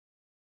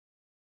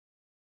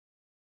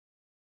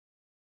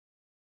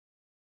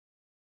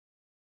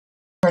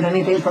Heard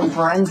anything from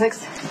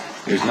forensics?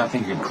 There's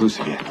nothing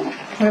conclusive yet.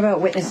 What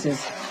about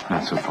witnesses?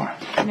 Not so far.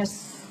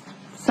 Yes,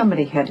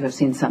 somebody had to have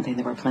seen something.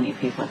 There were plenty of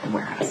people at the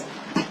warehouse.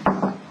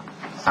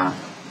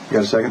 You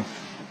got a second?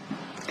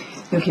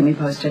 You'll keep me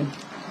posted.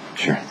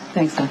 Sure.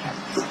 Thanks, Doctor.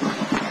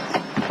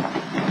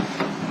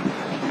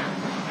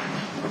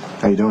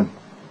 How you doing?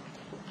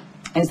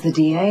 As the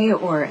DA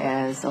or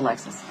as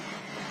Alexis?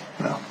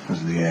 Well,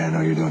 as the DA, I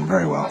know you're doing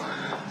very well,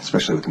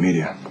 especially with the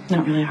media.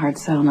 Not really a hard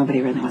sell.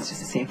 Nobody really wants to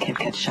see a kid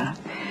get shot.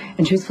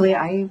 And truthfully,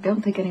 I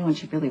don't think anyone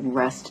should really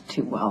rest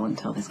too well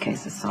until this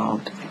case is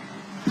solved.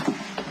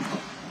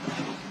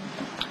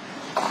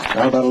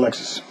 How about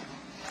Alexis?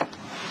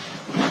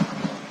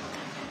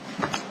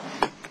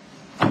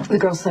 The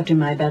girls slept in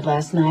my bed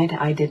last night.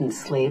 I didn't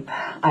sleep.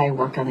 I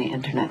worked on the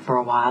internet for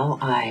a while.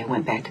 I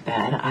went back to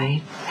bed.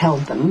 I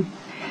held them.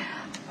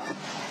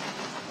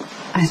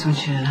 I just want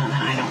you to know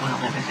that I don't want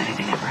to live if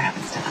anything ever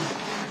happens to them.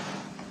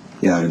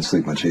 Yeah, I didn't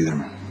sleep much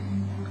either.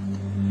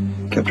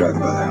 Kept driving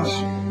by the house.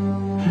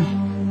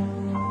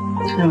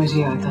 If I was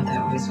you, I thought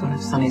that was one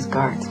of Sonny's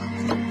guards.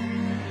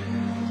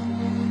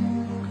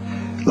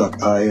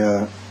 Look,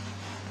 I've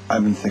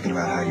been thinking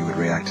about how you would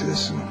react to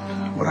this and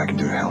what I can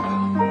do to help.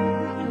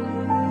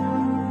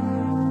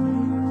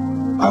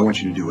 I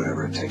want you to do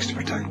whatever it takes to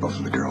protect both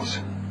of the girls.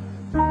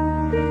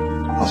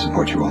 I'll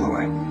support you all the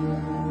way.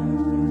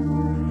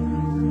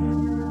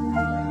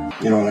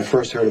 You know, when I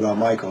first heard about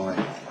Michael,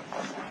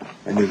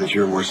 I knew that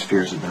your worst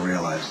fears had been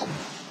realized.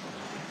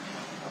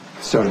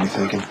 It started me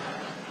thinking.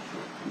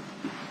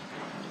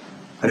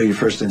 I knew your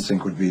first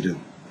instinct would be to,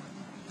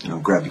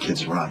 grab the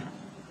kids and run.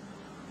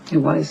 It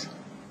was.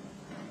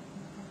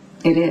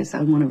 It is.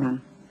 I want to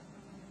run.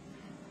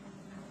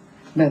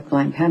 But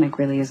blind panic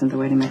really isn't the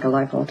way to make a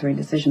life-altering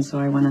decision, so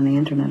I went on the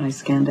internet. I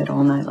scanned it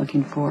all night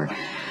looking for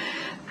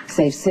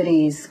safe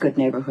cities, good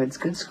neighborhoods,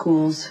 good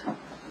schools, a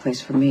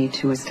place for me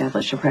to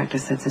establish a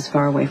practice that's as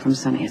far away from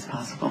Sonny as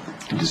possible.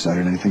 You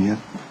decided anything yet?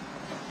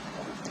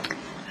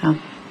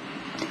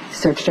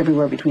 Searched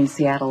everywhere between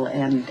Seattle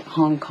and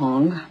Hong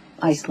Kong,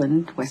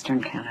 Iceland,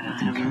 Western Canada.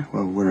 I don't know.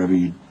 Well, wherever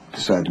you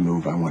decide to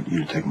move, I want you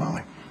to take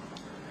Molly.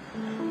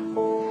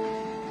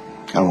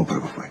 I won't put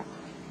up a fight.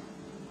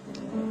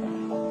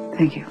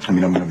 Thank you. I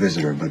mean, I'm going to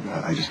visit her, but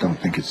I just don't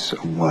think it's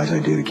a wise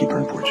idea to keep her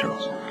in Port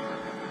Charles.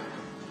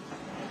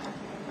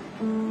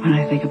 When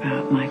I think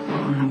about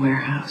Michael in the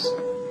warehouse,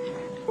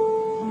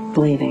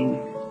 bleeding,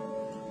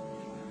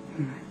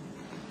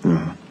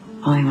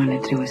 all he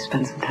wanted to do was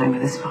spend some time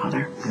with his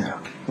father. Yeah,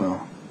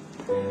 well,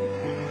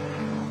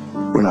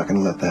 we're not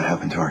going to let that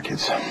happen to our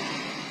kids.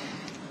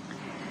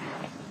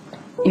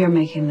 You're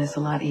making this a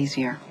lot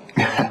easier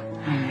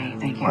on me.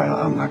 Thank you. Well,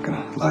 I'm not going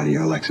to lie to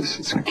you, Alexis.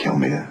 It's going to kill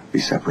me to be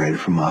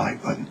separated from Molly,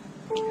 but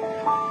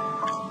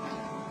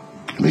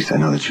at least I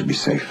know that she'll be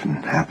safe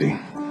and happy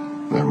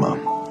with her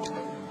mom.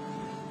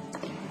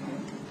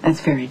 That's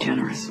very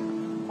generous.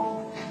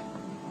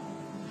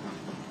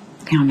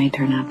 It may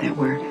turn out that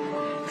we're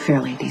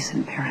fairly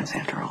decent parents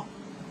after all.